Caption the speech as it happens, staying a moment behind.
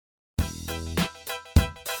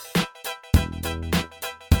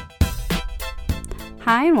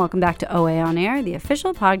Hi, and welcome back to OA On Air, the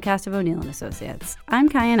official podcast of O'Neill & Associates. I'm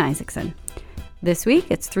Kyan Isaacson. This week,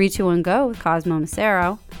 it's 3-2-1 Go with Cosmo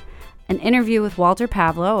Macero, an interview with Walter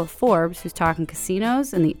Pavlo of Forbes, who's talking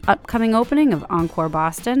casinos and the upcoming opening of Encore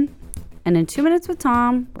Boston, and in 2 Minutes with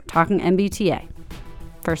Tom, we're talking MBTA.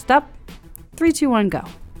 First up, 3-2-1 Go.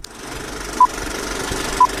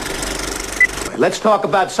 Let's talk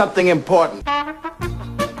about something important.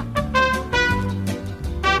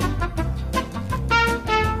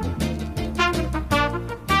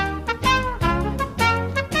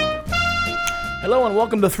 Hello and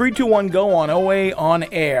welcome to 3-2-1 Go on OA On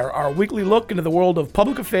Air, our weekly look into the world of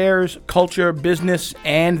public affairs, culture, business,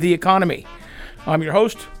 and the economy. I'm your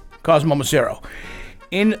host, Cosmo Macero.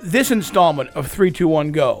 In this installment of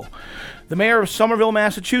 3-2-1 Go, the mayor of Somerville,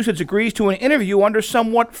 Massachusetts agrees to an interview under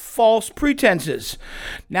somewhat false pretenses.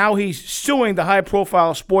 Now he's suing the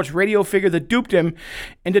high-profile sports radio figure that duped him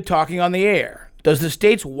into talking on the air. Does the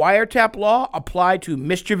state's wiretap law apply to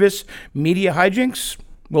mischievous media hijinks?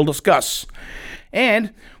 We'll discuss.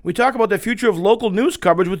 And we talk about the future of local news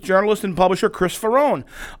coverage with journalist and publisher Chris Ferrone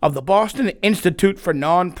of the Boston Institute for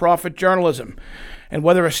Nonprofit Journalism, and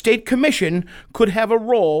whether a state commission could have a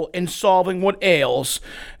role in solving what ails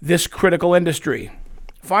this critical industry.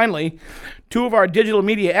 Finally, two of our digital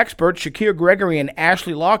media experts, Shakir Gregory and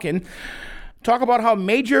Ashley Locken, talk about how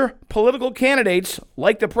major political candidates,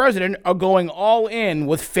 like the president, are going all in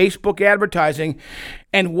with Facebook advertising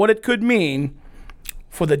and what it could mean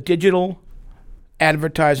for the digital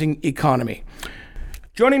advertising economy.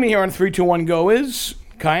 Joining me here on 3-2-1 Go is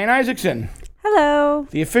Kyan Isaacson. Hello.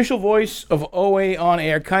 The official voice of OA On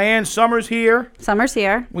Air. Kyan, summer's here. Summer's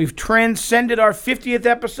here. We've transcended our 50th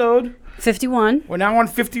episode. 51. We're now on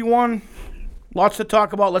 51. Lots to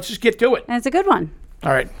talk about. Let's just get to it. And it's a good one.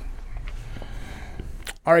 All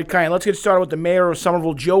right, Kyan, let's get started with the mayor of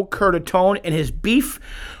Somerville, Joe Curtatone, and his beef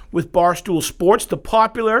with Barstool Sports, the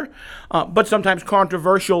popular but sometimes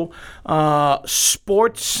controversial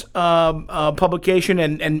sports publication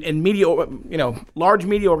and media, large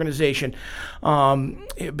media organization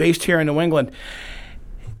based here in New England.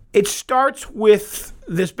 It starts with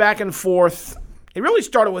this back and forth. It really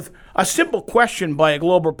started with a simple question by a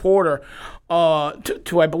Globe reporter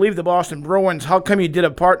to I believe, the Boston Bruins. How come you did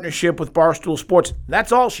a partnership with Barstool Sports?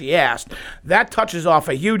 That's all she asked. That touches off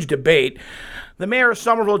a huge debate. The mayor of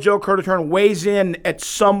Somerville, Joe Curtatone, weighs in at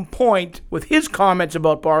some point with his comments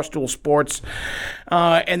about Barstool Sports,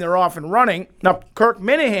 and they're off and running. Now, Kirk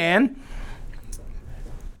Minihane,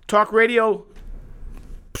 talk radio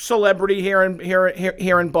celebrity here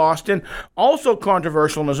in Boston, also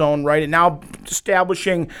controversial in his own right, and now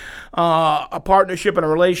establishing a partnership and a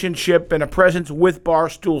relationship and a presence with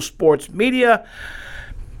Barstool Sports Media.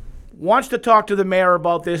 Wants to talk to the mayor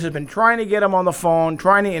about this, has been trying to get him on the phone,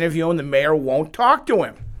 trying to interview him, and the mayor won't talk to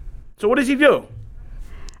him. So what does he do?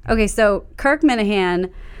 Okay, so Kirk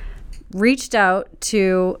Minihane reached out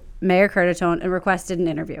to Mayor Curtatone and requested an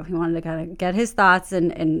interview. He wanted to kind of get his thoughts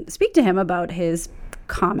and speak to him about his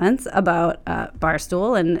comments about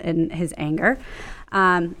Barstool and his anger.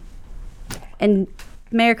 And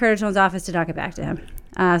Mayor Curtatone's office did not get back to him.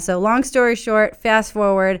 So long story short, fast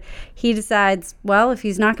forward, he decides, well, if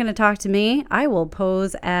he's not going to talk to me, I will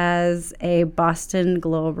pose as a Boston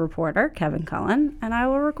Globe reporter, Kevin Cullen, and I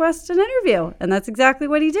will request an interview. And that's exactly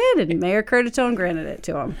what he did, and Mayor Curtatone granted it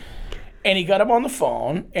to him. And he got him on the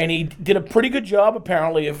phone, and he did a pretty good job,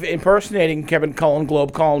 apparently, of impersonating Kevin Cullen,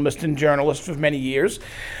 Globe columnist and journalist for many years.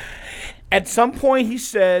 At some point, he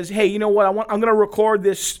says, hey, you know what, I'm going to record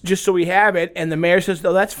this just so we have it. And the mayor says,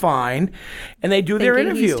 no, that's fine. And they do their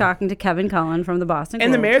interview. He's talking to Kevin Cullen from the Boston Globe.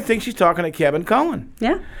 And the mayor thinks he's talking to Kevin Cullen.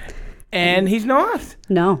 Yeah. And he's not.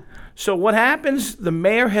 No. So what happens, the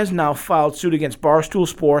mayor has now filed suit against Barstool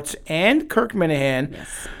Sports and Kirk Minihane,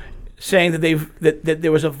 Yes. saying that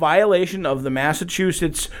there was a violation of the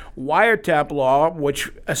Massachusetts wiretap law, which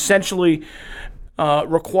essentially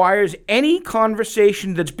requires any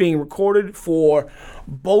conversation that's being recorded for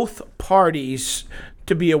both parties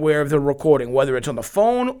to be aware of the recording, whether it's on the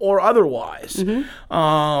phone or otherwise.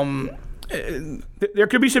 Mm-hmm. There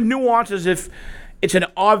could be some nuances if it's an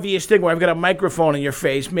obvious thing where I've got a microphone in your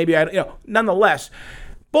face. Maybe nonetheless,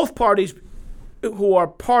 both parties who are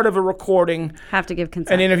part of a recording have to give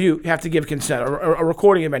consent. An interview have to give consent, or a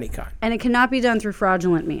recording of any kind. And it cannot be done through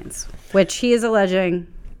fraudulent means, which he is alleging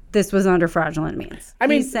this was under fraudulent means. I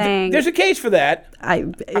mean, he's saying, there's a case for that.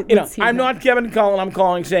 I'm not Kevin Cullen. I'm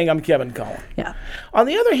calling saying I'm Kevin Cullen. Yeah. On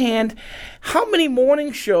the other hand, how many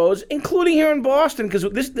morning shows, including here in Boston, because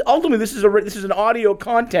this is an audio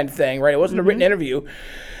content thing, right? It wasn't a written interview.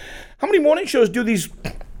 How many morning shows do these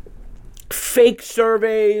fake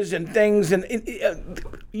surveys and things, and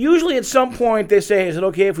usually at some point they say, is it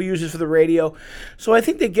okay if we use this for the radio? So I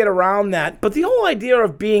think they get around that. But the whole idea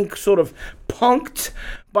of being sort of punked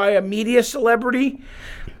by a media celebrity,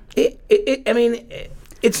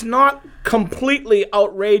 it's not completely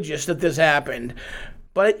outrageous that this happened,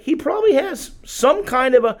 but he probably has some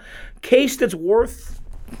kind of a case that's worth,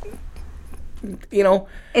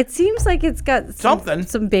 It seems like it's got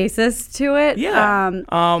some basis to it. Yeah.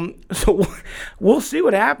 So we'll see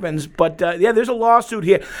what happens. But there's a lawsuit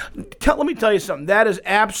here. Let me tell you something. That is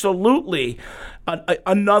absolutely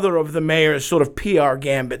another of the mayor's sort of PR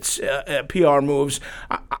gambits, PR moves.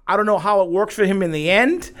 I don't know how it works for him in the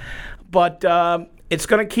end, but it's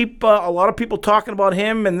going to keep a lot of people talking about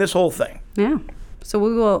him and this whole thing. Yeah. So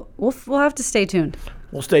we'll have to stay tuned.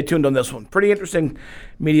 We'll stay tuned on this one. Pretty interesting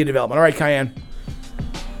media development. All right, Cayenne.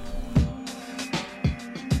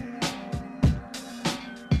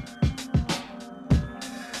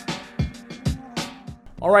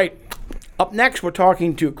 All right. Up next, we're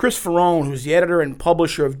talking to Chris Ferrone, who's the editor and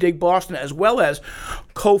publisher of Dig Boston, as well as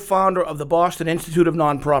co-founder of the Boston Institute of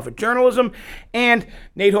Nonprofit Journalism, and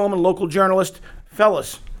Nate Holman, local journalist.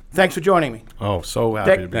 Fellas, thanks for joining me. Oh, so happy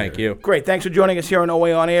to be here. Thank you. Great. Thanks for joining us here on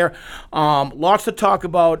OA On Air. Lots to talk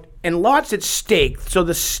about and lots at stake. So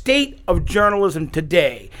the state of journalism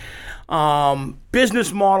today,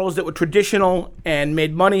 business models that were traditional and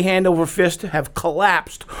made money hand over fist have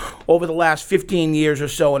collapsed over the last 15 years or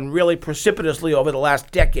so, and really precipitously over the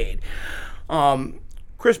last decade.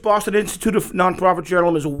 Chris, Boston Institute of Nonprofit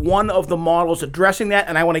Journalism is one of the models addressing that,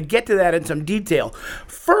 and I want to get to that in some detail.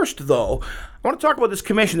 First, though, I want to talk about this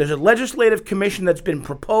commission. There's a legislative commission that's been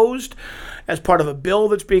proposed as part of a bill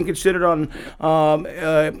that's being considered at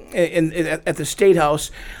the State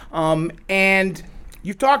House. And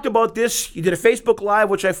you've talked about this. You did a Facebook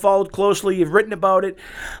Live, which I followed closely. You've written about it.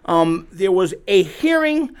 There was a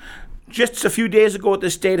hearing just a few days ago at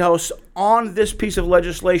the State House on this piece of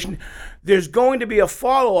legislation. There's going to be a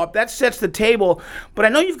follow-up. That sets the table. But I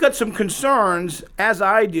know you've got some concerns, as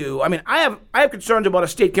I do. I mean, I have concerns about a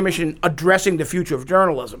state commission addressing the future of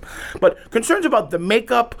journalism. But concerns about the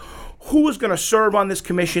makeup, who is going to serve on this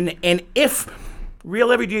commission, and if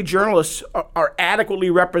real everyday journalists are adequately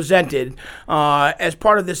represented as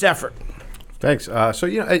part of this effort. Thanks. There are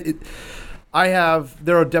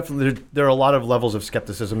a lot of levels of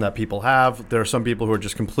skepticism that people have. There are some people who are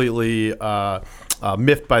just completely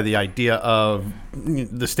miffed by the idea of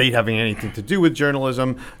the state having anything to do with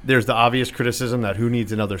journalism. There's the obvious criticism that who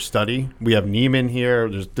needs another study? We have Neiman here.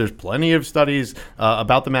 There's plenty of studies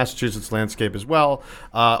about the Massachusetts landscape as well.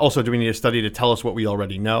 Also, do we need a study to tell us what we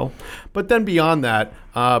already know? But then beyond that,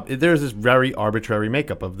 there's this very arbitrary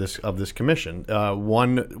makeup of this commission.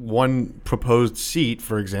 One proposed seat,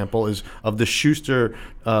 for example, is of the Schuster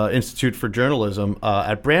Institute for Journalism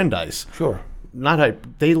at Brandeis. Sure.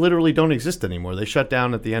 They literally don't exist anymore. They shut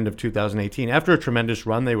down at the end of 2018. After a tremendous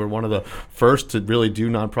run, they were one of the first to really do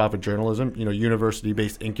nonprofit journalism,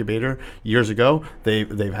 university-based incubator years ago.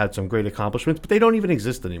 They've had some great accomplishments, but they don't even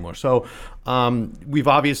exist anymore. So we've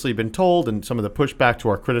obviously been told, and some of the pushback to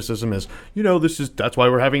our criticism is, that's why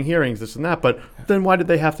we're having hearings, this and that. But then why did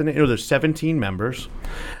they have to, there's 17 members.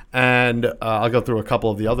 And I'll go through a couple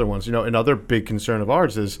of the other ones. Another big concern of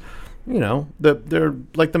ours is, they're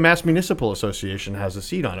like the Mass Municipal Association has a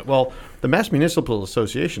seat on it. Well, the Mass Municipal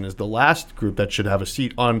Association is the last group that should have a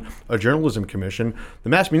seat on a journalism commission. The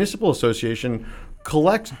Mass Municipal Association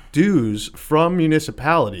collects dues from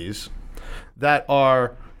municipalities that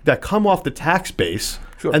come off the tax base,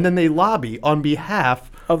 Sure. and then they lobby on behalf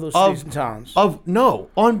Of those cities and towns.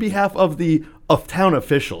 On behalf of town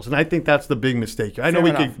officials, and I think that's the big mistake. I know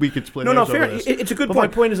we could split. No, fair. Over this. It's a good but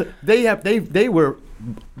point. My point is that they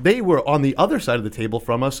were on the other side of the table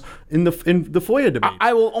from us in the FOIA debate.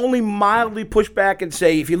 I will only mildly push back and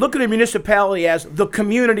say, if you look at a municipality as the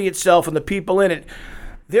community itself and the people in it,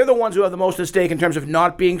 they're the ones who have the most at stake in terms of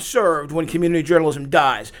not being served when community journalism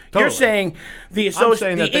dies. Totally. You're saying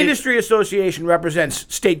the industry association represents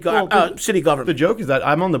city government. The joke is that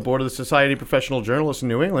I'm on the board of the Society of Professional Journalists in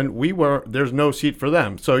New England. There's no seat for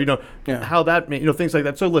them. So how that things like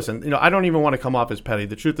that. So listen, I don't even want to come off as petty.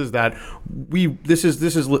 The truth is that this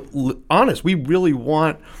is honest. We really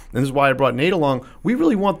want, and this is why I brought Nate along. We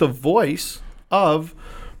really want the voice of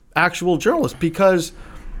actual journalists, because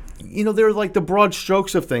they're like the broad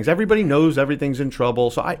strokes of things. Everybody knows everything's in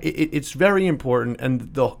trouble. So it's very important.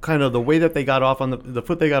 And the kind of the way that they got off on the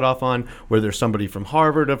foot they got off on, where there's somebody from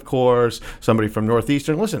Harvard, of course, somebody from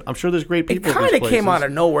Northeastern. Listen, I'm sure there's great people. It kind of came out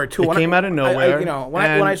of nowhere, too. It came out of nowhere.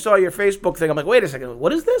 When I saw your Facebook thing, I'm like, wait a second,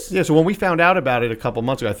 what is this? Yeah, so when we found out about it a couple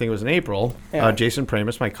months ago, I think it was in April, Jason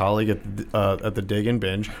Pramus, my colleague at the Dig and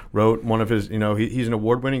Binge, wrote one of his, he's an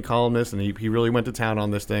award-winning columnist, and he really went to town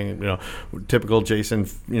on this thing, typical Jason,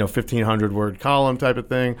 1,500-word column type of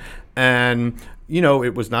thing. And,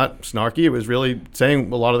 it was not snarky. It was really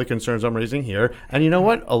saying a lot of the concerns I'm raising here. And you know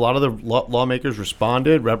what? A lot of the lawmakers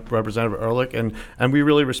responded, Representative Ehrlich, and we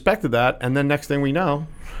really respected that. And then next thing we know,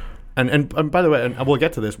 and by the way, and we'll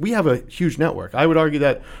get to this, we have a huge network. I would argue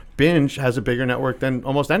that Binge has a bigger network than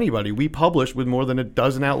almost anybody. We publish with more than a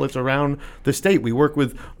dozen outlets around the state. We work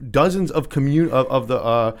with dozens of there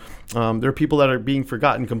are people that are being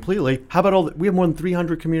forgotten completely. How about we have more than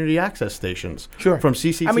 300 community access stations. Sure. From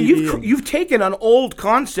CCTV. I mean, you've taken an old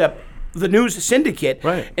concept, the news syndicate,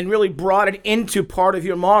 right, and really brought it into part of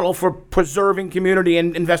your model for preserving community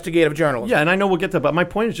and investigative journalism. Yeah, and I know we'll get to that, but my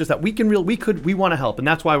point is just that we want to help, and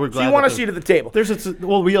that's why we're glad. So you want a seat at the table.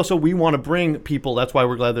 We want to bring people. That's why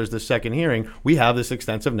we're glad there's this second hearing. We have this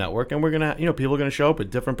extensive network, and we're gonna, people are gonna show up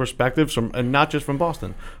with different perspectives and not just from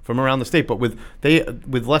Boston, from around the state, but with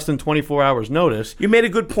less than 24 hours notice. You made a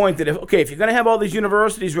good point that if you're gonna have all these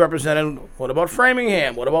universities represented, what about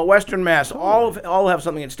Framingham? What about Western Mass? All have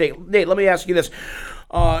something at stake. Nate, let me ask you this.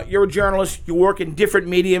 You're a journalist. You work in different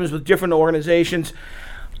mediums with different organizations.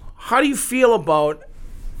 How do you feel about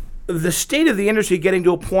the state of the industry getting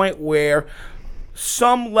to a point where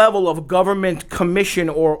some level of government commission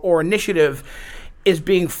or initiative is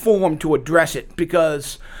being formed to address it?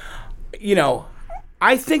 Because,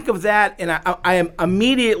 I think of that and I am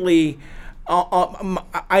immediately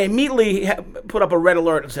put up a red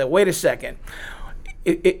alert and say, wait a second.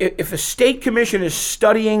 If a state commission is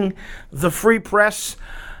studying the free press,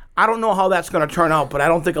 I don't know how that's going to turn out, but I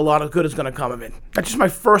don't think a lot of good is going to come of it. That's just my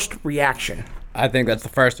first reaction. I think that's the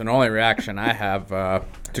first and only reaction I have.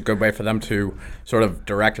 It's a good way for them to sort of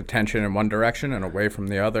direct attention in one direction and away from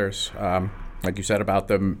the others. Like you said about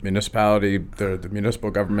the municipality, the municipal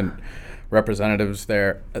government representatives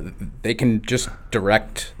there, they can just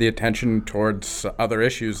direct the attention towards other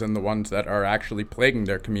issues than the ones that are actually plaguing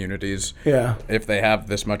their communities. Yeah. If they have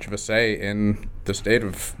this much of a say in the state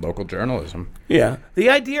of local journalism. Yeah. The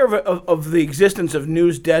idea of the existence of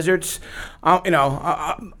news deserts, I'm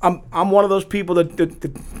one of those people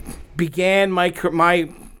that began my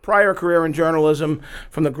prior career in journalism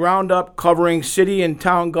from the ground up, covering city and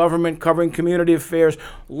town government, covering community affairs,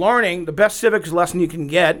 learning the best civics lesson you can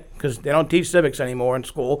get, because they don't teach civics anymore in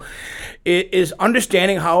school, is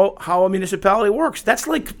understanding how a municipality works. That's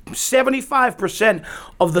like 75%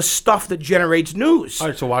 of the stuff that generates news. All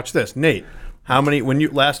right, so watch this. Nate, how many, when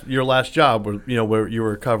your last job, where you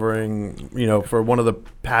were covering, for one of the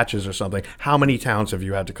patches or something, how many towns have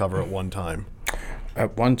you had to cover at one time?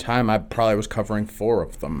 At one time, I probably was covering 4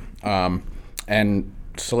 of them. And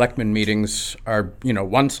selectmen meetings are,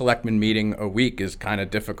 one selectman meeting a week is kind of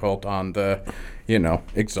difficult on the,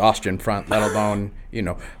 exhaustion front, let alone,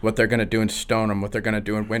 what they're going to do in Stoneham, what they're going to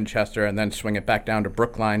do in Winchester, and then swing it back down to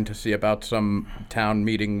Brookline to see about some town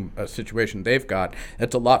meeting situation they've got.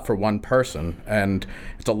 It's a lot for one person, and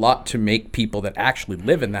it's a lot to make people that actually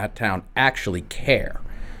live in that town actually care.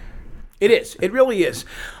 It is. It really is.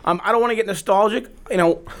 I don't want to get nostalgic.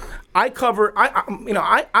 I cover.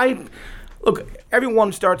 Look.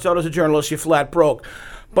 Everyone starts out as a journalist. You're flat broke,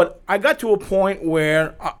 but I got to a point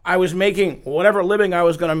where I was making whatever living I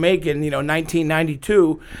was going to make in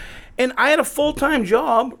 1992, and I had a full-time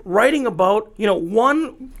job writing about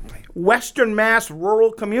one Western Mass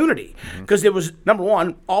rural community, because there was, number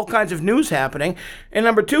one, all kinds of news happening, and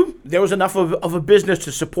number two, there was enough of a business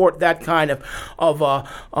to support that kind of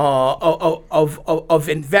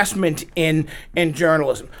investment in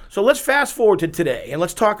how So let's fast forward to today, and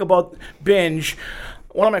let's talk about Binge.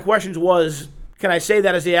 One of my questions was, can I say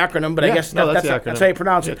that as the acronym? But I guess that's how you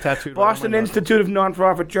pronounce it. Boston Institute of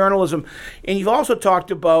Nonprofit Journalism. And you've also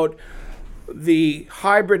talked about the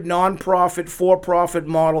hybrid nonprofit for-profit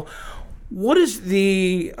model. What is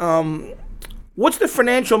the what's the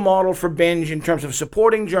financial model for Binge in terms of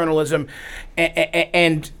supporting journalism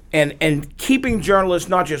and keeping journalists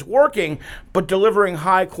not just working but delivering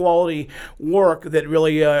high quality work that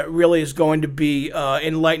really is going to be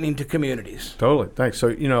enlightening to communities? Totally. Thanks. So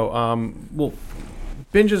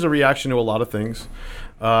Binge is a reaction to a lot of things.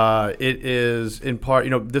 It is in part,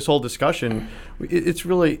 this whole discussion. It's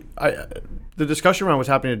really the discussion around what's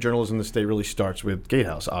happening to journalism in the state really starts with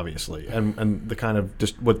Gatehouse, obviously, and the kind of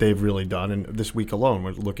just what they've really done. And this week alone,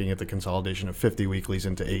 we're looking at the consolidation of 50 weeklies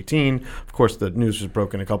into 18. Of course, the news was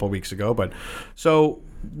broken a couple of weeks ago, but so.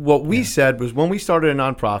 What we said was when we started a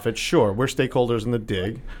nonprofit, sure, we're stakeholders in the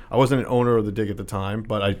Dig. I wasn't an owner of the Dig at the time,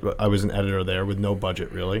 but I was an editor there with no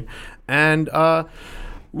budget really. And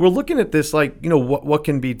we're looking at this like, what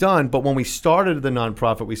can be done. But when we started the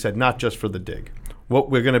nonprofit, we said not just for the Dig.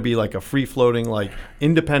 We're going to be like a free-floating, like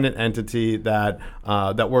independent entity that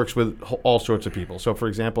works with all sorts of people. So, for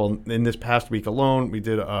example, in this past week alone, we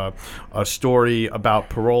did a story about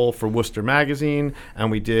parole for Worcester Magazine, and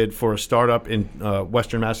we did for a startup in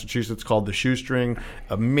Western Massachusetts called The Shoestring,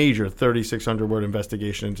 a major 3,600-word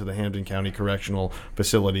investigation into the Hampden County Correctional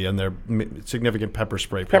Facility and their significant pepper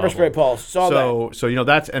spray problem. Pepper spray, Paul. Saw that. So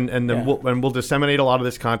that's and then we'll disseminate a lot of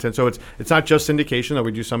this content. So it's not just syndication, though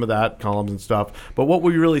we do some of that, columns and stuff. But what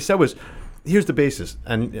we really said was, here's the basis.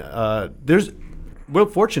 And we're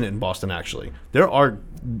fortunate in Boston, actually. There are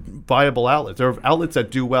viable outlets. There are outlets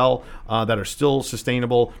that do well, that are still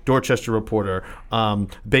sustainable. Dorchester Reporter,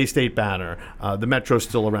 Bay State Banner, the Metro's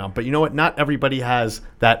still around. But you know what? Not everybody has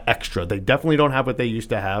that extra. They definitely don't have what they used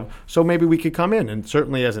to have. So maybe we could come in. And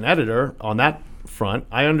certainly as an editor on that front,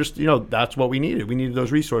 I understand, that's what we needed. We needed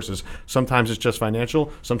those resources. Sometimes it's just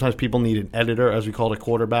financial. Sometimes people need an editor, as we call it, a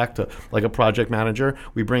quarterback, to like a project manager.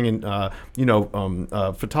 We bring in,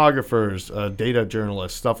 photographers, data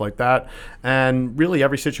journalists, stuff like that. And really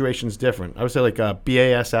every situation is different. I would say like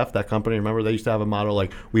BASF, that company, remember they used to have a motto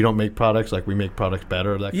like, we don't make products, like we make products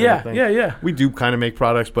better, that kind of thing. Yeah. We do kind of make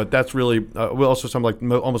products, but that's really, we also something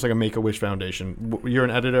like almost like a Make-A-Wish Foundation. You're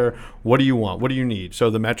an editor. What do you want? What do you need? So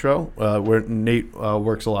the Metro, where Nate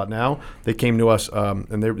works a lot now. They came to us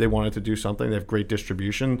and they wanted to do something. They have great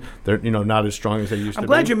distribution. They're not as strong as they used to be. I'm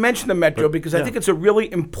glad you mentioned the Metro because I think it's a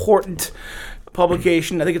really important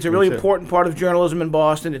publication. I think it's a really important part of journalism in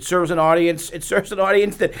Boston. It serves an audience. It serves an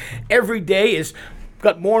audience that every day is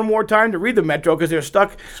got more and more time to read the Metro because they're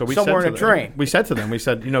stuck somewhere in a train. We said to them,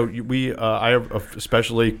 I have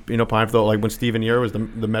especially, Pine for like when Stephen Ear was the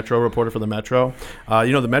Metro reporter for the Metro,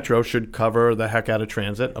 the Metro should cover the heck out of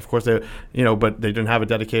transit. Of course, but they didn't have a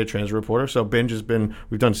dedicated transit reporter. So Binge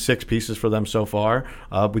we've done 6 pieces for them so far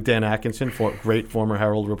with Dan Atkinson, great former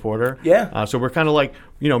Herald reporter. Yeah. So we're kind of like,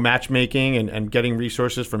 matchmaking and getting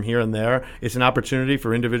resources from here and there. It's an opportunity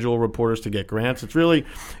for individual reporters to get grants. It's really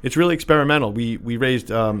experimental. We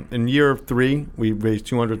raised in year 3, we raised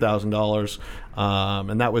 $200,000.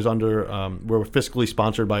 And that was we're fiscally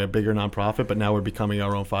sponsored by a bigger nonprofit, but now we're becoming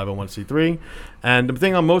our own 501c3. And the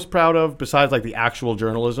thing I'm most proud of, besides like the actual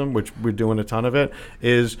journalism, which we're doing a ton of it,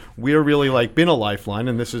 is we're really like been a lifeline.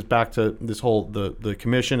 And this is back to this whole, the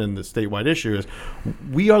commission and the statewide issue is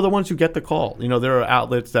we are the ones who get the call. There are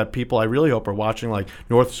outlets that people I really hope are watching, like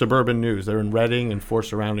North Suburban News. They're in Reading and 4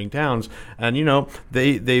 surrounding towns. And,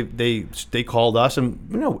 they called us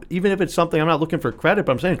and, even if it's something, I'm not looking for credit,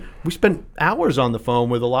 but I'm saying we spent hours on the phone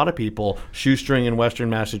with a lot of people, Shoestring in Western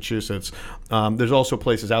Massachusetts. There's also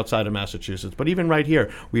places outside of Massachusetts, but even right here,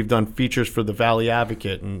 we've done features for the Valley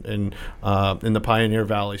Advocate and in the Pioneer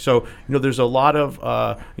Valley. So there's a lot of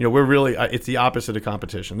we're really it's the opposite of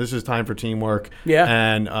competition. This is time for teamwork. Yeah.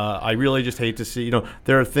 And I really just hate to see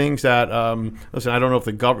there are things that listen. I don't know if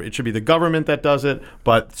it should be the government that does it,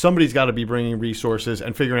 but somebody's got to be bringing resources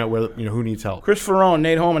and figuring out where who needs help. Chris Ferrone,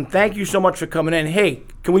 Nate Holman, thank you so much for coming in. Hey,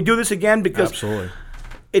 can we do this again? Because absolutely,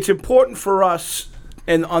 it's important for us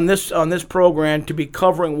and on this program to be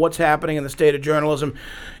covering what's happening in the state of journalism.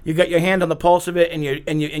 You got your hand on the pulse of it, and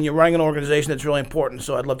you're running an organization that's really important.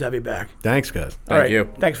 So I'd love to have you back. Thanks, guys. Thank you.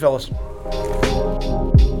 Thanks, fellas.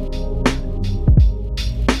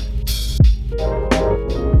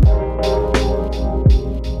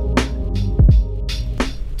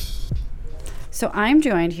 So I'm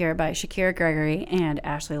joined here by Shakira Gregory and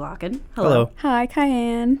Ashley Locken. Hello. Hi,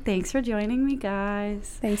 Cayenne. Thanks for joining me,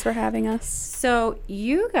 guys. Thanks for having us. So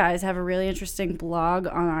you guys have a really interesting blog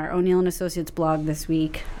on our O'Neill and Associates blog this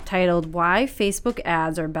week titled Why Facebook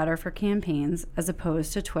Ads Are Better for Campaigns as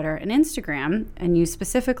Opposed to Twitter and Instagram. And you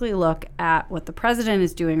specifically look at what the president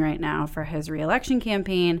is doing right now for his re-election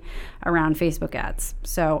campaign around Facebook ads.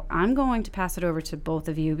 So I'm going to pass it over to both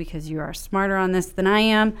of you because you are smarter on this than I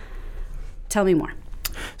am. Tell me more.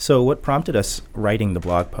 So what prompted us writing the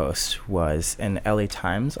blog post was an LA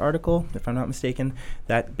Times article, if I'm not mistaken,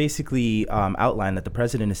 that basically outlined that the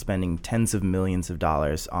president is spending tens of millions of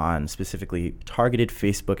dollars on specifically targeted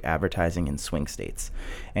Facebook advertising in swing states.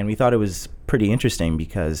 And we thought it was pretty interesting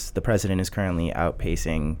because the president is currently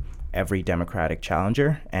outpacing every Democratic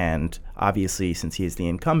challenger, and obviously, since he is the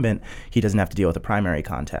incumbent, he doesn't have to deal with a primary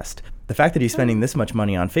contest. The fact that he's spending this much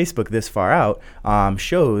money on Facebook this far out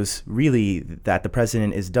shows really that the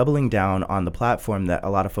president is doubling down on the platform that a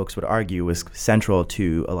lot of folks would argue was central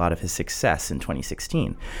to a lot of his success in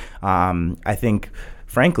 2016. I think,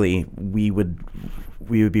 frankly, we would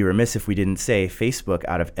be remiss if we didn't say Facebook,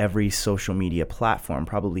 out of every social media platform,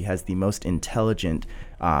 probably has the most intelligent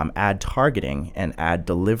ad targeting and ad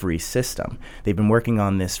delivery system. They've been working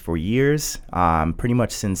on this for years, pretty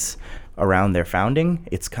much since around their founding.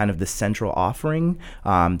 It's kind of the central offering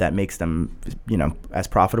that makes them, as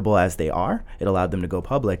profitable as they are. It allowed them to go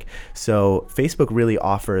public. So Facebook really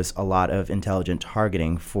offers a lot of intelligent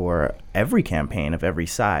targeting for every campaign of every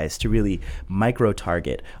size to really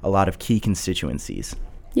micro-target a lot of key constituencies.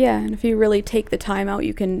 Yeah, and if you really take the time out,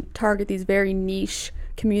 you can target these very niche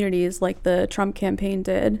communities like the Trump campaign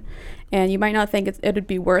did. And you might not think it'd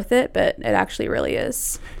be worth it, but it actually really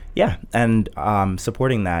is. Yeah, and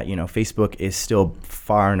supporting that, Facebook is still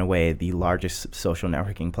far and away the largest social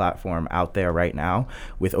networking platform out there right now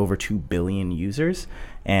with over 2 billion users.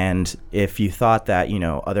 And if you thought that,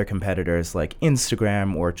 other competitors like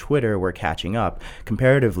Instagram or Twitter were catching up,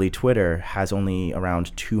 comparatively, Twitter has only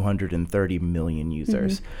around 230 million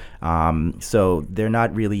users. So they're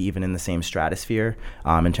not really even in the same stratosphere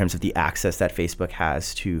in terms of the access that Facebook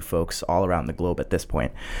has to folks all around the globe at this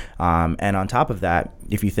point. And on top of that,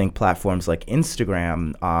 if you think platforms like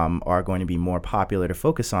Instagram are going to be more popular to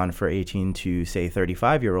focus on for 18 to, say,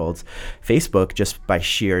 35-year-olds, Facebook, just by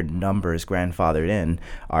sheer numbers grandfathered in,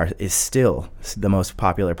 is still the most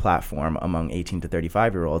popular platform among 18 to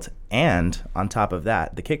 35-year-olds. And on top of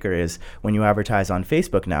that, the kicker is when you advertise on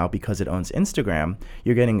Facebook now, because it owns Instagram,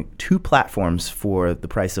 you're getting 2 platforms for the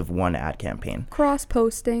price of 1 ad campaign.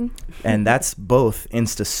 Cross-posting. And that's both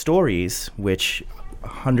Insta Stories, which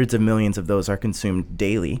hundreds of millions of those are consumed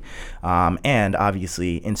daily, and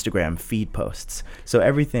obviously Instagram feed posts. So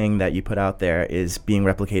everything that you put out there is being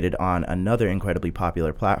replicated on another incredibly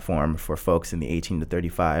popular platform for folks in the 18 to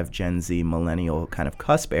 35, Gen Z, millennial kind of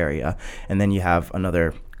cusp area. And then you have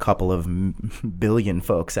another couple of billion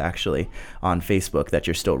folks actually on Facebook that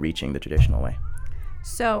you're still reaching the traditional way.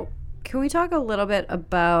 So can we talk a little bit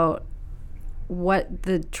about what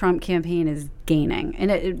the Trump campaign is gaining,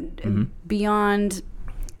 and beyond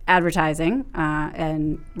advertising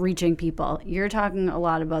and reaching people? You're talking a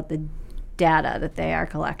lot about the data that they are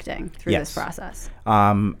collecting through this process.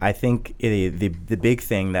 I think the big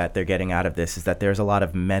thing that they're getting out of this is that there's a lot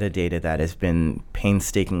of metadata that has been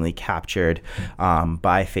painstakingly captured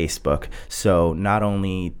by Facebook. So not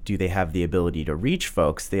only do they have the ability to reach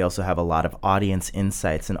folks, they also have a lot of audience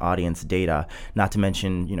insights and audience data. Not to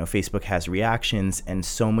mention, Facebook has reactions and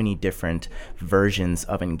so many different versions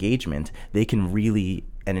of engagement. They can really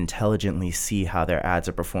and intelligently see how their ads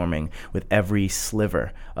are performing with every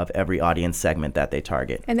sliver of every audience segment that they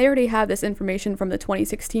target. And they already have this information from the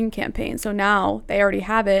 2016 campaign. So now they already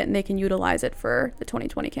have it and they can utilize it for the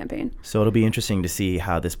 2020 campaign. So it'll be interesting to see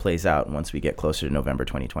how this plays out once we get closer to November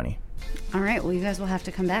 2020. All right. Well, you guys will have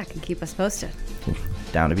to come back and keep us posted.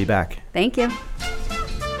 Down to be back. Thank you.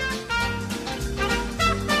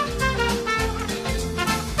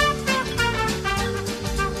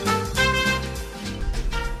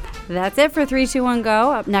 That's it for 3, 2, 1,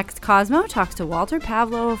 Go. Up next, Cosmo talks to Walter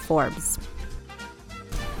Pavlo of Forbes.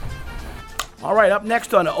 All right, up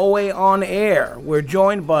next on OA On Air, we're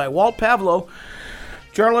joined by Walt Pavlo,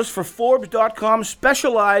 journalist for Forbes.com,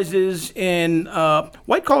 specializes in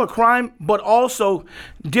white-collar crime, but also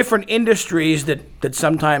different industries that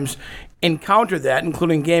sometimes encounter that,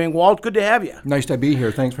 including gaming. Walt, good to have you. Nice to be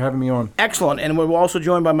here. Thanks for having me on. Excellent. And we're also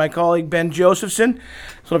joined by my colleague, Ben Josephson,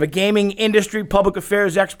 sort of a gaming industry public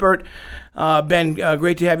affairs expert. Ben,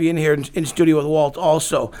 great to have you in here in studio with Walt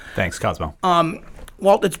also. Thanks, Cosmo.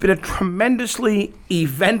 Walt, it's been a tremendously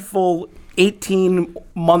eventful 18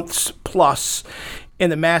 months plus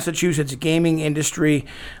in the Massachusetts gaming industry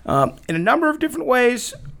in a number of different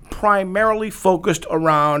ways, primarily focused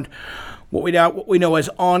around what we know as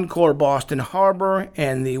Encore Boston Harbor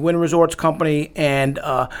and the Wynn Resorts Company, and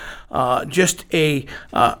just a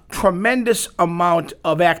tremendous amount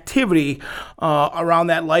of activity around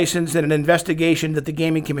that license and an investigation that the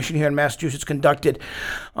Gaming Commission here in Massachusetts conducted.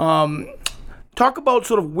 Talk about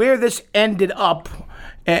sort of where this ended up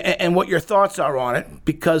and what your thoughts are on it,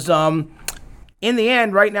 because in the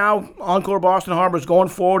end, right now, Encore Boston Harbor is going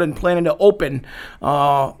forward and planning to open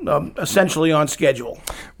essentially on schedule.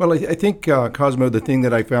 Well, I think, Cosmo, the thing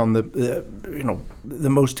that I found the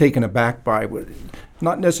most taken aback by was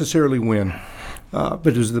not necessarily Wynn, but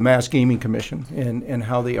it was the Mass Gaming Commission and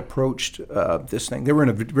how they approached this thing. They were in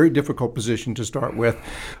a very difficult position to start with,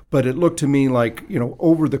 but it looked to me like,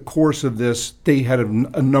 over the course of this, they had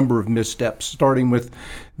a number of missteps, starting with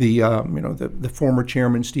the former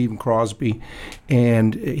chairman, Stephen Crosby,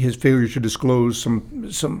 and his failure to disclose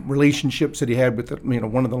some relationships that he had with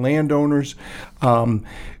one of the landowners.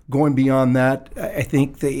 Going beyond that, I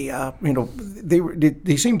think they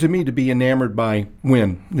seemed to me to be enamored by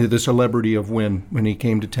Wynn, the celebrity of Wynn, when he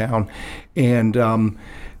came to town, and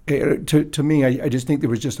to me, I just think there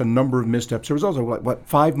was just a number of missteps. There was also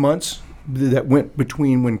 5 months that went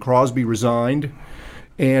between when Crosby resigned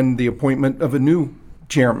and the appointment of a new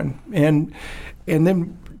chairman, and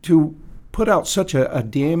then to put out such a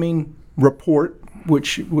damning report,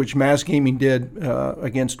 which Mass Gaming did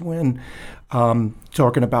against Wynn,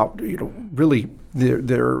 talking about really their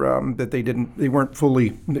that they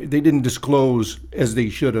didn't disclose as they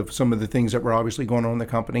should have some of the things that were obviously going on in the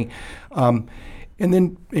company. And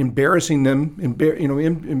then embarrassing them.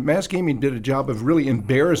 Mass Gaming did a job of really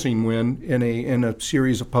embarrassing Wynn in a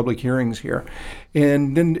series of public hearings here,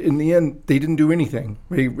 and then in the end they didn't do anything.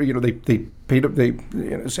 They paid up. They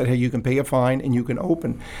said, hey, you can pay a fine and you can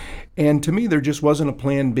open. And to me, there just wasn't a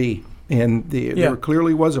plan B, and there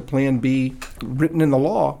clearly was a plan B written in the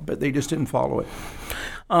law, but they just didn't follow it.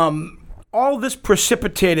 All this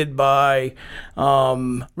precipitated by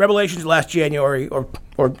revelations last January or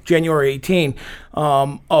January 18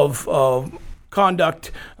 of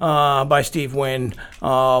conduct by Steve Wynn,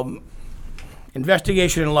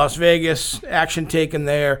 investigation in Las Vegas, action taken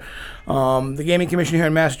there. The Gaming Commission here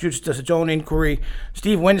in Massachusetts does its own inquiry.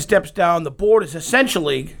 Steve Wynn steps down. The board is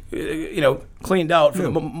essentially, cleaned out,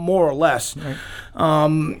 more or less. Right.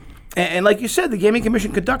 And like you said, the Gaming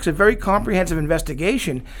Commission conducts a very comprehensive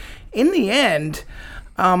investigation. In the end,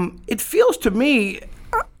 it feels to me,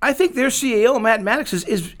 I think their CEO, Matt Maddox,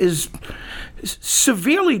 is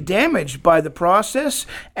severely damaged by the process.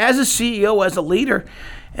 As a CEO, as a leader,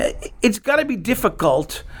 it's got to be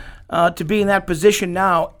difficult to be in that position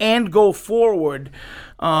now and go forward,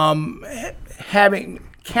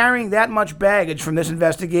 carrying that much baggage from this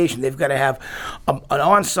investigation. They've got to have an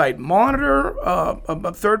on-site monitor,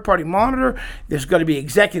 a third-party monitor. There's got to be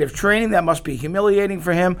executive training. That must be humiliating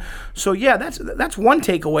for him. So yeah, that's one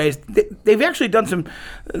takeaway. They've actually done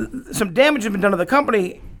some damage has been done to the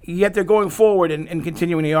company, yet they're going forward and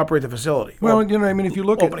continuing to operate the facility. Well, if you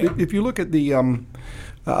look at the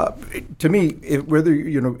to me, whether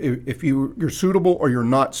if you're suitable or you're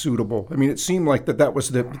not suitable, it seemed like that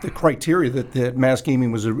was the criteria that Mass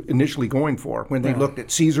Gaming was initially going for when they looked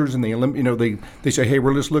at Caesars, and they say, hey,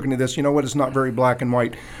 we're just looking at this. You know what? It's not very black and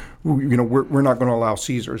white. We're not going to allow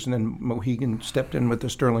Caesars. And then Mohegan stepped in with the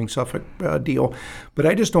Sterling Suffolk deal. But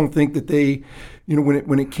I just don't think that they,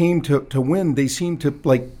 when it came to Wynn, they seemed to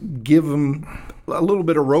give them a little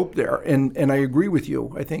bit of rope there, and I agree with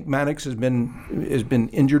you. I think Maddox has been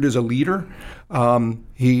injured as a leader.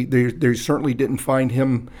 They certainly didn't find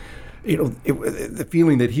him. The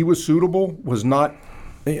feeling that he was suitable was not,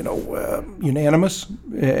 unanimous,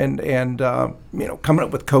 and coming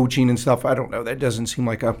up with coaching and stuff. I don't know. That doesn't seem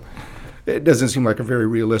like a very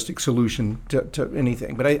realistic solution to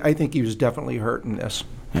anything. But I think he was definitely hurt in this.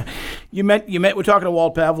 We're talking to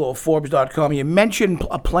Walt Pavlo of Forbes.com. You mentioned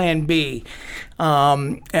a plan B,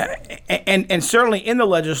 and certainly in the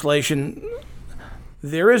legislation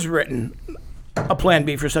there is written a plan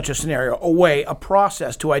B for such a scenario, a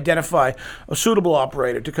process to identify a suitable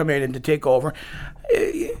operator to come in and to take over.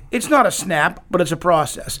 It's not a snap, but it's a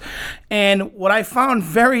process. And what I found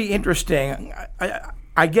very interesting,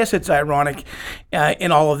 I guess it's ironic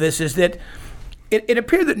in all of this, is that it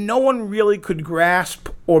appeared that no one really could grasp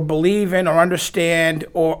or believe in or understand,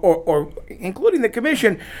 or including the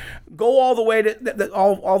commission, go all the way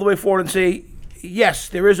all the way forward and say, yes,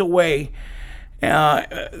 there is a way.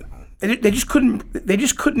 They just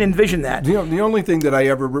couldn't envision that. The only thing that I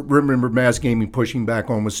ever remember Mass Gaming pushing back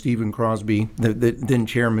on was Stephen Crosby, the then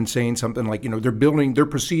chairman, saying something like, they're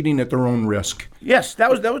proceeding at their own risk. Yes, that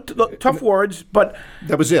was tough words, but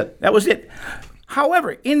that was it. That was it.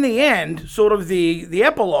 However, in the end, sort of the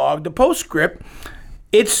epilogue, the postscript,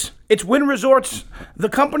 it's Wynn Resorts, the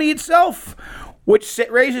company itself, which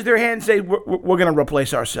raises their hand and say, we're going to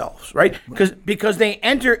replace ourselves, right? Because they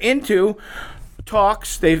enter into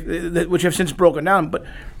talks, which have since broken down, but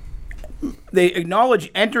they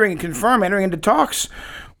acknowledge entering into talks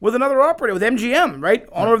with another operator, with MGM, right,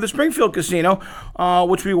 owner of the Springfield Casino,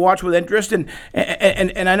 which we watch with interest, and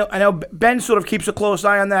I know Ben sort of keeps a close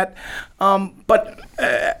eye on that, but.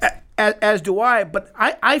 As do I, but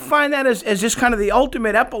I find that as just kind of the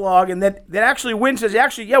ultimate epilogue, and that actually Wynn says,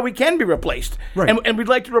 yeah, we can be replaced, right. and we'd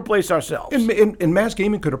like to replace ourselves. And Mass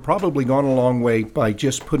Gaming could have probably gone a long way by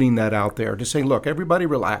just putting that out there to say, look, everybody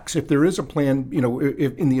relax. If there is a plan,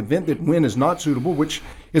 if in the event that Wynn is not suitable, which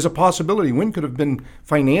is a possibility, Wynn could have been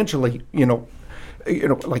financially,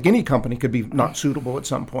 like any company could be not suitable at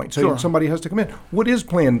some point. So somebody has to come in. What is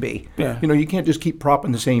plan B? Yeah. You can't just keep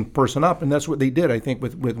propping the same person up, and that's what they did, I think,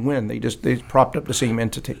 with Wynn. They propped up the same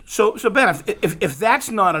entity. So Ben, if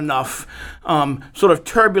that's not enough sort of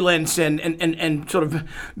turbulence and sort of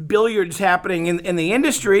billiards happening in the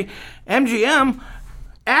industry, MGM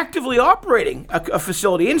actively operating a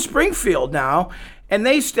facility in Springfield now, and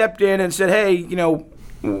they stepped in and said, hey,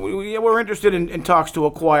 we're interested in talks to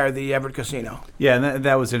acquire the Everett Casino. Yeah, and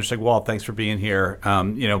that was interesting. Walt, thanks for being here.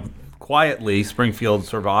 Quietly, Springfield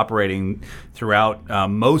sort of operating throughout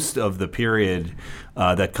most of the period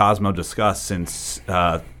that Cosmo discussed since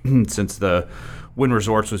the Wynn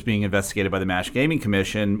Resorts was being investigated by the Mass Gaming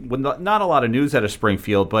Commission. Not a lot of news out of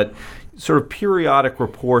Springfield, but sort of periodic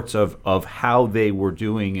reports of how they were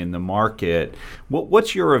doing in the market.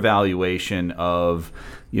 What's your evaluation of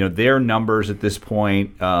their numbers at this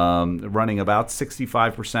point, running about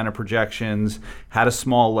 65% of projections, had a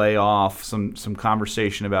small layoff, some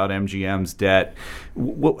conversation about MGM's debt.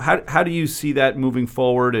 How do you see that moving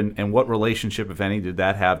forward, and what relationship, if any, did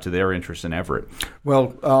that have to their interest in Everett?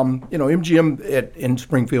 Well, MGM in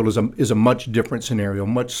Springfield is a much different scenario,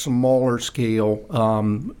 much smaller scale.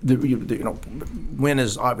 Wynn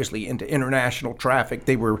is obviously into international traffic.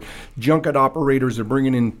 They were junket operators. They're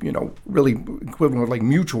bringing in, really equivalent of like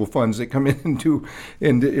mutual funds that come in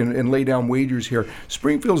and lay down wagers here.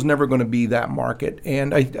 Springfield's never going to be that market,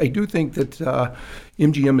 and I do think that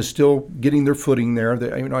MGM is still getting their footing there.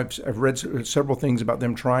 I've read several things about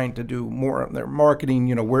them trying to do more on their marketing.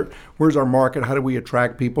 Where's our market? How do we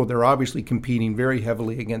attract people? They're obviously competing very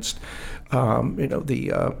heavily against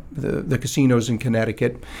the casinos in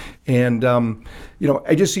Connecticut, and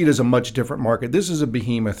I just see it as a much different market. This is a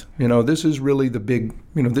behemoth. This is really the big.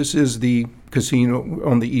 This is the casino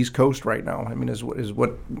on the East Coast right now. Is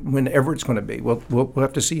what whenever it's going to be. We'll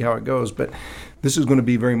have to see how it goes, but this is going to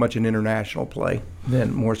be very much an international play,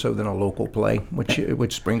 more so than a local play,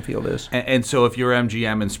 which Springfield is. And so, if you're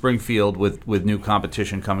MGM in Springfield with new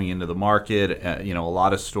competition coming into the market, a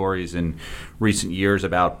lot of stories in recent years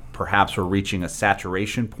about perhaps we're reaching a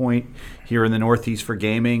saturation point here in the Northeast for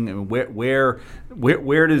gaming. Where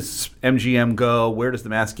does MGM go? Where does the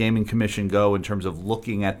Mass Gaming Commission go in terms of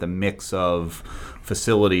looking at the mix of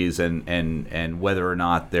facilities and whether or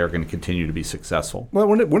not they're going to continue to be successful? Well,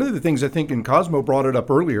 one of the things I think, and Cosmo brought it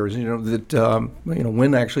up earlier, is that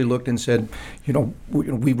Wynn actually looked and said,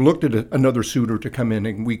 we've looked at another suitor to come in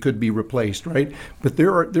and we could be replaced, right? But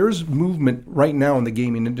there's movement right now in the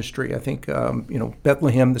gaming industry. I think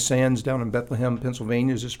Bethlehem, the Sands down in Bethlehem,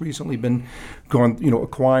 Pennsylvania, has just recently been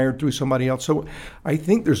acquired through somebody else. So I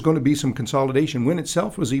think there's going to be some consolidation. Wynn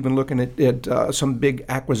itself was even looking at some big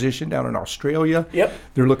acquisition down in Australia. Yep.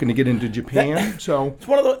 They're looking to get into Japan. So it's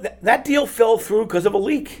one of those, that deal fell through because of a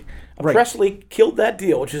leak. A press leak killed that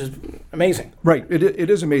deal, which is amazing. Right. It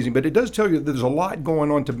is amazing. But it does tell you that there's a lot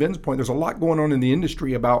going on, to Ben's point. There's a lot going on in the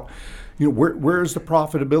industry about where's the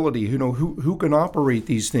profitability? Who can operate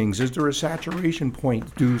these things? Is there a saturation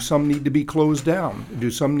point? Do some need to be closed down?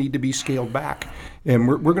 Do some need to be scaled back? And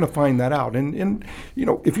we're going to find that out. And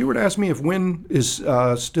if you were to ask me if Wynn is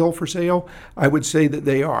still for sale, I would say that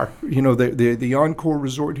they are. The Encore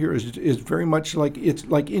Resort here is very much it's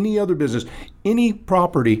like any other business. Any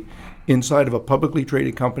property inside of a publicly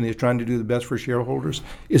traded company that's trying to do the best for shareholders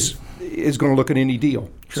is going to look at any deal.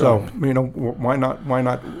 Sure. So why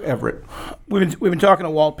not Everett? We've been talking to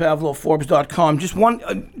Walt Pavlo, Forbes.com. Just one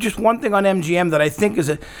thing on MGM that I think is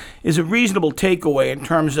a reasonable takeaway in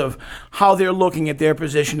terms of how they're looking at their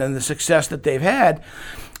position and the success that they've had.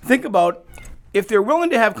 Think about if they're willing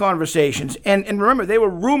to have conversations, and remember, they were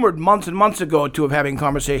rumored months and months ago to have having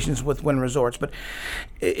conversations with Wynn Resorts, but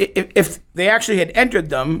if they actually had entered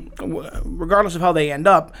them, regardless of how they end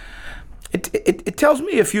up, it tells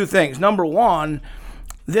me a few things. Number one,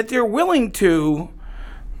 that they're willing to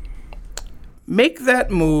make that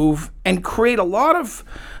move and create a lot of,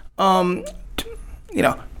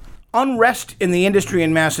 unrest in the industry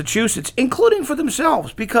in Massachusetts, including for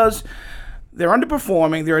themselves, because they're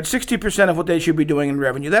underperforming. They're at 60% of what they should be doing in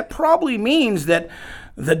revenue. That probably means that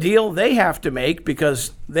the deal they have to make,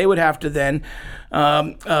 because they would have to then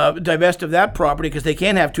divest of that property because they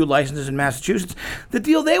can't have 2 licenses in Massachusetts, the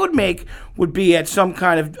deal they would make would be at some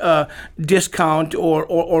kind of discount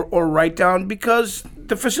or write-down because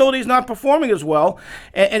the facility is not performing as well,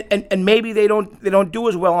 and maybe they don't do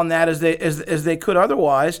as well on that as they could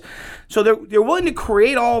otherwise. So they're willing to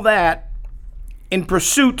create all that in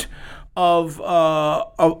pursuit of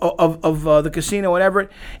the casino, whatever.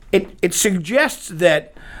 It suggests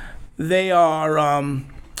that they are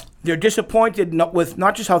they're disappointed with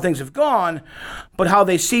not just how things have gone, but how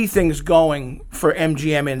they see things going for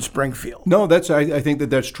MGM in Springfield. No, I think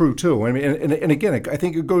that's true too. I mean, and again, I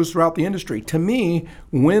think it goes throughout the industry. To me,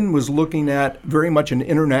 Wynn was looking at very much an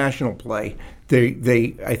international play.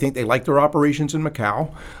 I think they like their operations in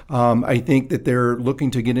Macau. I think that they're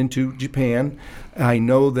looking to get into Japan. I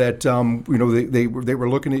know that they were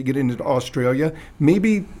looking to get into Australia.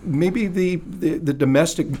 Maybe the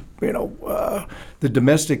domestic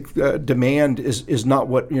demand is not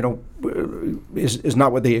what is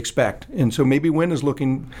not what they expect, and so maybe Wynn is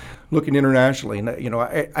looking internationally. And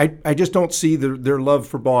I just don't see their love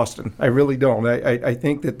for Boston. I really don't. I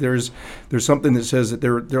think that there's something that says that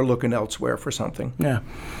they're looking elsewhere for something. Yeah.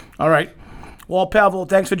 All right. Walt Pavel,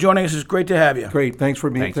 thanks for joining us. It's great to have you. Great. Thanks for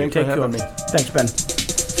being. Thanks for having me. Thanks, Ben.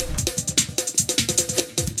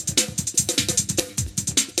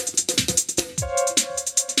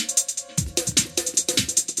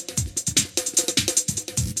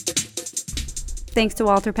 Thanks to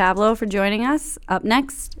Walter Pavlo for joining us. Up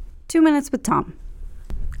next, 2 Minutes with Tom.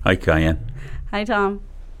 Hi, Cayenne. Hi, Tom.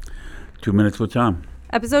 2 Minutes with Tom.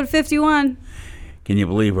 Episode 51. Can you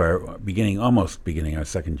believe we're almost beginning our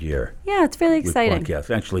second year? Yeah, it's really exciting. With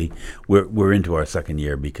podcasts. Actually, we're into our second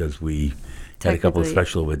year because we had a couple of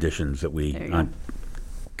special editions that we aren't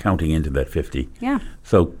counting into that 50. Yeah.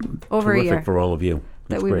 So over terrific a year for all of you.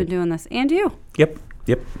 that we've been doing this, and you. Yep.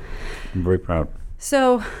 I'm very proud.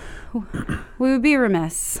 So we would be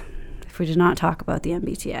remiss if we did not talk about the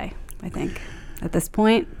MBTA. I think at this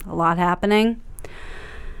point, a lot happening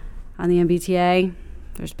on the MBTA.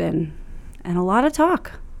 There's been a lot of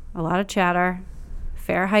talk, a lot of chatter.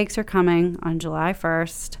 Fare hikes are coming on July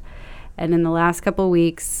 1st, and in the last couple of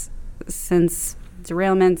weeks, since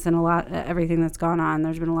derailments and everything that's gone on,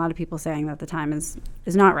 there's been a lot of people saying that the time is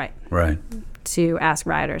not right. Right. To ask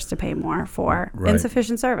riders to pay more for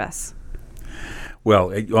insufficient service.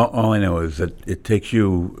 Well, all I know is that it takes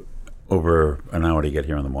you over an hour to get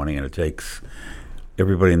here in the morning, and it takes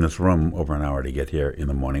everybody in this room over an hour to get here in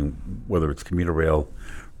the morning, whether it's commuter rail,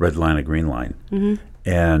 red line, or green line. Mm-hmm.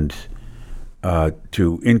 And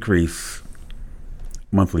to increase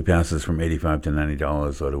monthly passes from $85 to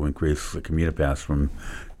 $90, or to increase the commuter pass from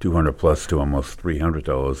 $200 plus to almost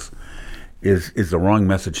 $300 is the wrong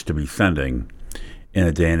message to be sending in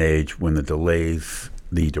a day and age when the delays,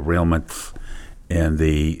 the derailments, and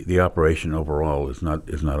the operation overall is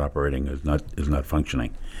not operating, is not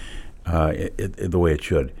functioning the way it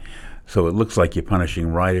should. So it looks like you're punishing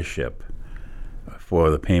ridership for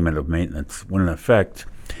the payment of maintenance, when in effect,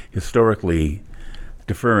 historically,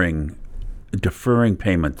 deferring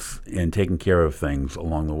payments and taking care of things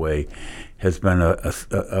along the way has been a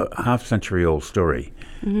half-century-old story.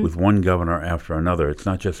 Mm-hmm. With one governor after another. It's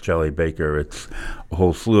not just Charlie Baker, it's a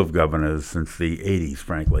whole slew of governors since the 80s,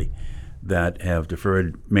 frankly, that have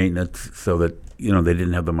deferred maintenance so that, they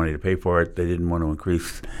didn't have the money to pay for it. They didn't want to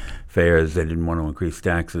increase fares. They didn't want to increase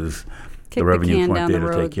taxes. The revenues weren't there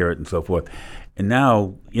to take care of it and so forth. And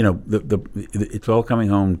now, it's all coming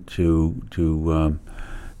home to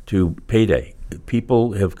payday.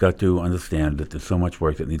 People have got to understand that there's so much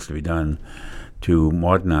work that needs to be done to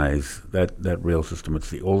modernize that rail system. It's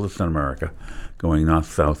the oldest in America, going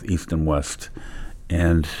north, south, east, and west.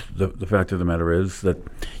 And the fact of the matter is that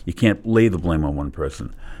you can't lay the blame on one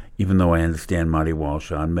person, even though I understand Marty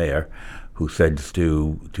Walsh, our mayor, who said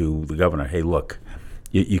to the governor, hey, look,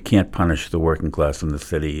 you can't punish the working class in the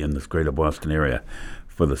city, in this greater Boston area,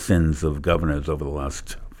 for the sins of governors over the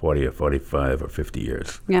last 40 or 45 or 50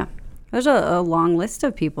 years. Yeah. There's a long list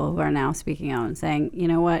of people who are now speaking out and saying, you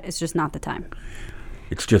know what, it's just not the time.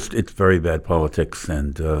 It's very bad politics,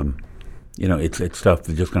 and it's tough.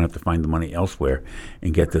 They're just going to have to find the money elsewhere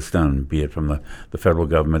and get this done, be it from the federal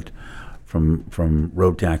government, from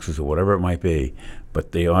road taxes or whatever it might be.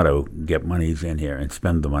 But they ought to get monies in here and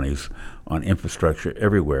spend the monies on infrastructure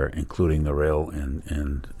everywhere, including the rail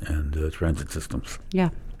and transit systems. Yeah.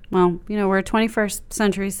 Well, we're a 21st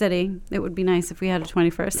century city. It would be nice if we had a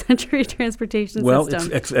 21st century transportation Well, system.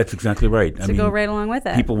 that's exactly right. To go right along with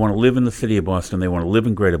it. People want to live in the city of Boston. They want to live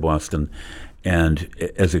in Greater Boston, and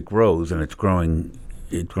as it grows, and it's growing,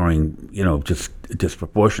 just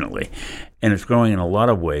disproportionately, and it's growing in a lot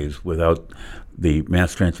of ways without the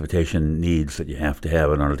mass transportation needs that you have to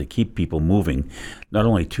have in order to keep people moving, not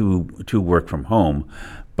only to work from home,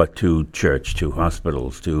 but to church, to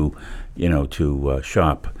hospitals, to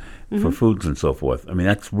shop for foods and so forth. I mean,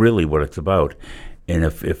 that's really what it's about. And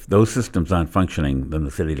if those systems aren't functioning, then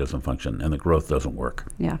the city doesn't function and the growth doesn't work.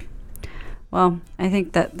 Yeah. Well, I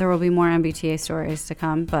think that there will be more MBTA stories to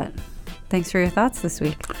come, but thanks for your thoughts this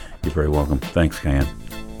week. You're very welcome. Thanks, Cayenne.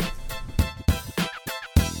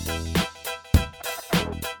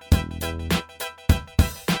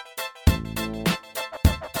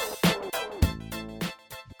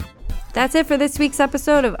 That's it for this week's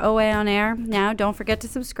episode of OA on Air. Now, don't forget to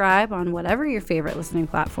subscribe on whatever your favorite listening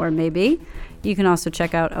platform may be. You can also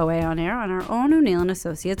check out OA on Air on our own O'Neill &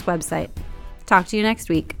 Associates website. Talk to you next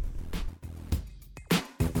week.